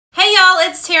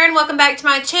it's Taren. Welcome back to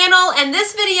my channel, and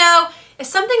this video is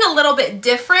something a little bit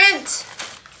different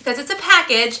because it's a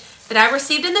package that I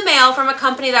received in the mail from a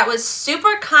company that was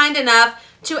super kind enough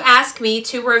to ask me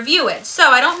to review it. So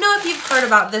I don't know if you've heard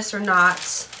about this or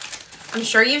not. I'm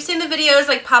sure you've seen the videos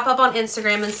like pop up on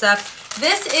Instagram and stuff.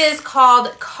 This is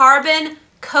called Carbon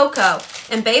Coco,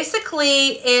 and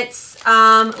basically it's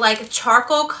like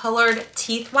charcoal colored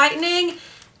teeth whitening.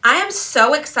 I am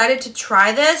so excited to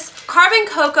try this. Carbon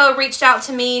Coco reached out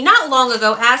to me not long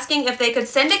ago asking if they could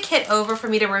send a kit over for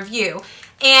me to review.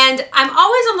 And I'm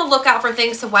always on the lookout for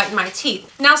things to whiten my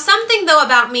teeth. Now, something though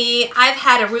about me, I've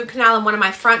had a root canal in one of my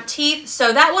front teeth,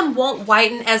 so that one won't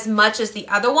whiten as much as the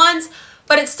other ones,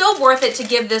 but it's still worth it to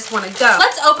give this one a go.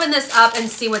 Let's open this up and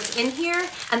see what's in here,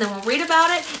 and then we'll read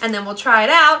about it, and then we'll try it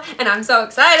out, and I'm so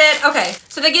excited. Okay,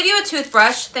 so they give you a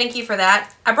toothbrush. Thank you for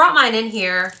that. I brought mine in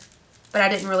here, but I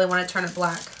didn't really want to turn it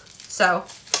black. So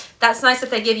that's nice that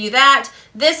they give you that.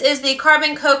 This is the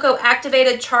Carbon Coco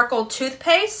Activated Charcoal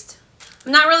Toothpaste.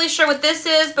 I'm not really sure what this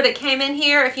is, but it came in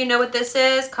here. If you know what this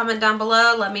is, comment down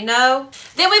below, let me know.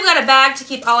 Then we've got a bag to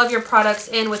keep all of your products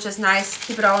in, which is nice.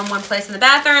 Keep it all in one place in the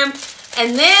bathroom.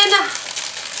 And then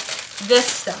this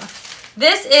stuff.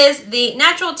 This is the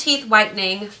natural teeth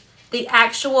whitening, the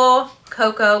actual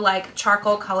cocoa like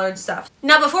charcoal colored stuff.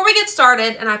 Now before we get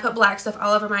started, and I put black stuff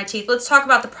all over my teeth, let's talk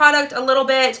about the product a little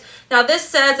bit. Now this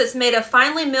says it's made of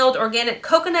finely milled organic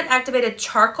coconut activated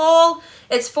charcoal.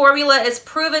 Its formula is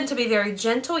proven to be very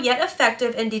gentle yet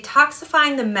effective in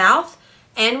detoxifying the mouth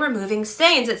and removing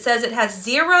stains. It says it has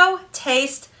zero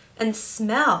taste and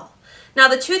smell. Now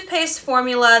the toothpaste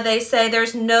formula, they say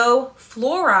there's no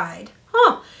fluoride.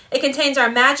 It contains our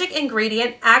magic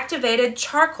ingredient, activated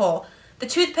charcoal. The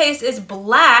toothpaste is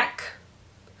black,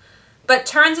 but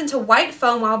turns into white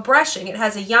foam while brushing. It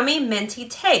has a yummy, minty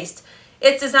taste.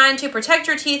 It's designed to protect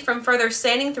your teeth from further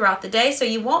staining throughout the day, so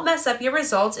you won't mess up your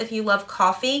results if you love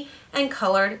coffee and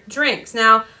colored drinks.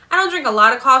 Now, I don't drink a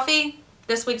lot of coffee.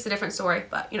 This week's a different story,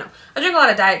 but you know, I drink a lot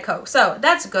of Diet Coke, so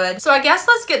that's good. So I guess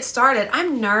let's get started.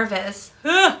 I'm nervous.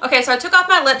 Okay, so I took off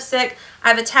my lipstick. I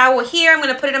have a towel here. I'm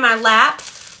gonna put it in my lap.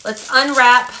 Let's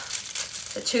unwrap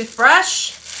the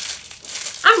toothbrush.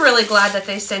 I'm really glad that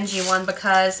they send you one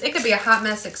because it could be a hot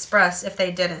mess express if they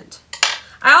didn't.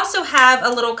 I also have a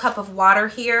little cup of water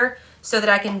here so that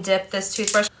I can dip this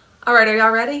toothbrush. All right, are y'all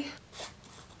ready?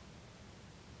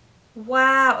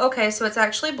 Wow, okay, so it's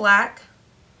actually black.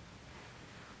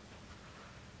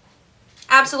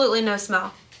 Absolutely no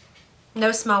smell.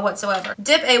 No smell whatsoever.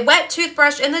 Dip a wet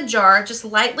toothbrush in the jar. Just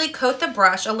lightly coat the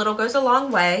brush. A little goes a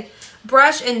long way.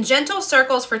 Brush in gentle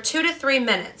circles for 2 to 3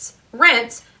 minutes.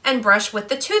 Rinse and brush with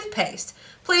the toothpaste.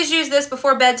 Please use this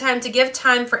before bedtime to give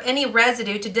time for any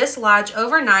residue to dislodge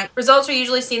overnight. Results are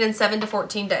usually seen in 7 to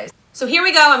 14 days. So here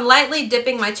we go. I'm lightly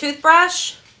dipping my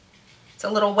toothbrush. It's a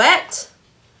little wet.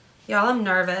 Y'all, I'm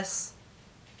nervous.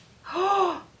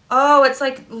 Oh, it's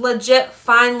like legit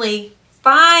finely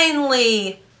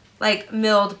like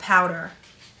milled powder.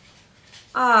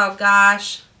 Oh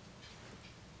gosh.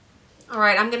 All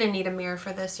right, I'm gonna need a mirror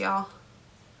for this, y'all.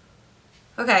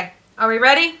 Okay, are we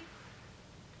ready?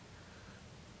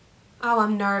 Oh,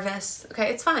 I'm nervous. Okay,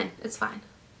 it's fine, it's fine.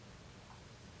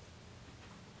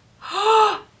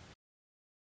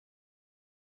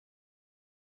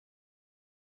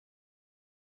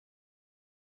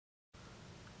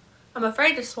 I'm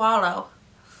afraid to swallow.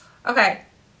 Okay,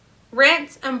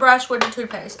 rinse and brush with the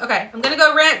toothpaste. Okay, I'm gonna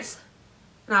go rinse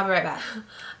and I'll be right back.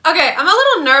 Okay, I'm a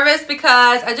little nervous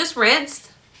because I just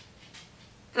rinsed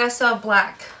and I still have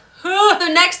black.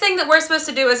 The next thing that we're supposed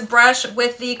to do is brush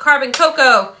with the Carbon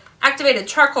Coco Activated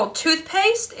Charcoal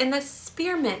Toothpaste in the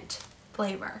spearmint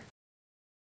flavor.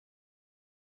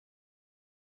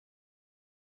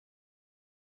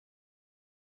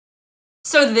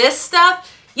 So this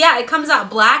stuff, yeah, it comes out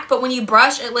black, but when you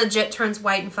brush, it legit turns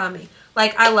white and foamy.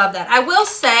 Like, I love that. I will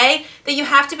say that you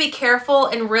have to be careful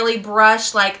and really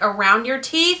brush like around your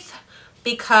teeth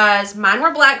because mine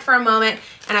were black for a moment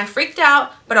and I freaked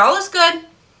out, but all is good.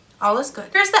 All is good.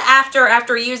 Here's the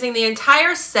after using the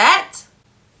entire set.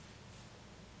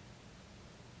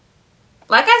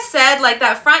 Like I said, like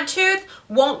that front tooth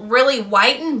won't really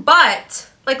whiten, but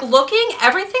like looking,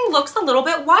 everything looks a little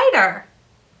bit whiter.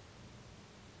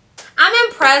 I'm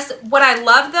impressed. What I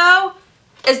love though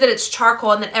is that it's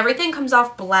charcoal and that everything comes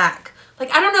off black. Like,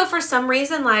 I don't know, for some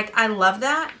reason, like, I love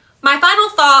that. My final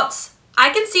thoughts, I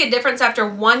can see a difference after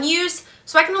one use,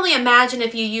 so I can only imagine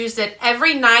if you used it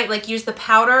every night, like use the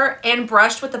powder and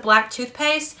brushed with the black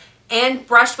toothpaste and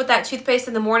brushed with that toothpaste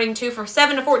in the morning too for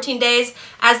 7 to 14 days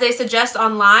as they suggest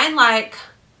online. Like,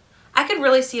 I I could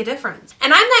really see a difference.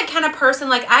 And I'm that kind of person,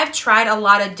 like I've tried a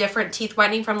lot of different teeth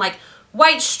whitening, from like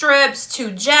white strips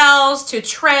to gels to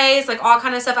trays, like all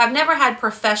kind of stuff. I've never had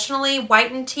professionally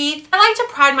whitened teeth. I like to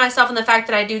pride myself in the fact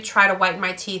that I do try to whiten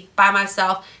my teeth by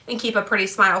myself and keep a pretty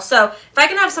smile. So if I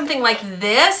can have something like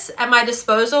this at my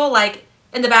disposal, like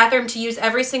in the bathroom to use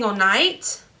every single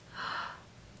night,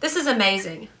 this is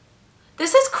amazing.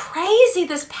 This is crazy,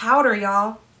 this powder,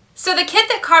 y'all. So the kit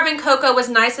that Carbon Coco was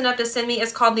nice enough to send me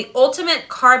is called the Ultimate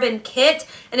Carbon Kit,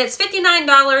 and it's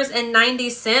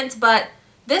 $59.90, but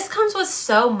this comes with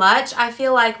so much, I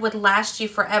feel like would last you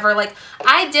forever. Like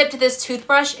I dipped this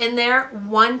toothbrush in there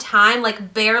one time,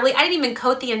 like barely. I didn't even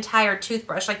coat the entire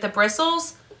toothbrush, like the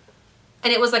bristles,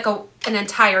 and it was like an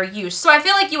entire use. So I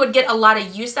feel like you would get a lot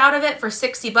of use out of it for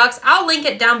 60 bucks. I'll link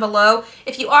it down below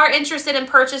if you are interested in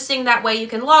purchasing. That way you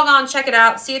can log on, check it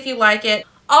out, see if you like it.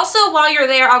 Also, while you're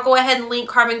there, I'll go ahead and link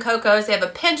Carbon Coco's. They have a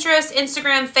Pinterest,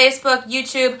 Instagram, Facebook,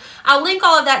 YouTube. I'll link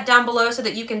all of that down below so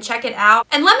that you can check it out.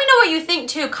 And let me know what you think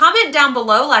too. Comment down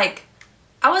below, like,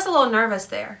 I was a little nervous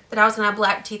there that I was gonna have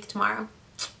black teeth tomorrow.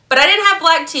 But I didn't have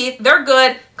black teeth. They're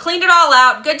good. Cleaned it all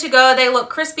out. Good to go. They look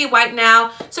crispy white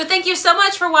now. So thank you so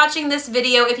much for watching this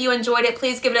video. If you enjoyed it,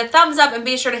 please give it a thumbs up and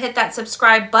be sure to hit that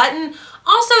subscribe button.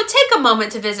 Also, take a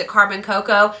moment to visit Carbon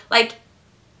Coco. Like,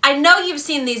 I know you've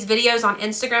seen these videos on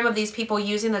Instagram of these people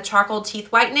using the charcoal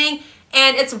teeth whitening,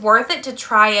 and it's worth it to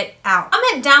try it out.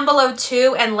 Comment down below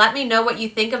too and let me know what you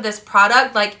think of this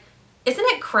product. Like, isn't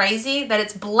it crazy that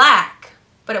it's black,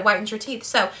 but it whitens your teeth?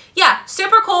 So yeah,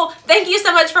 super cool. Thank you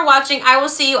so much for watching. I will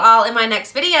see you all in my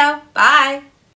next video. Bye.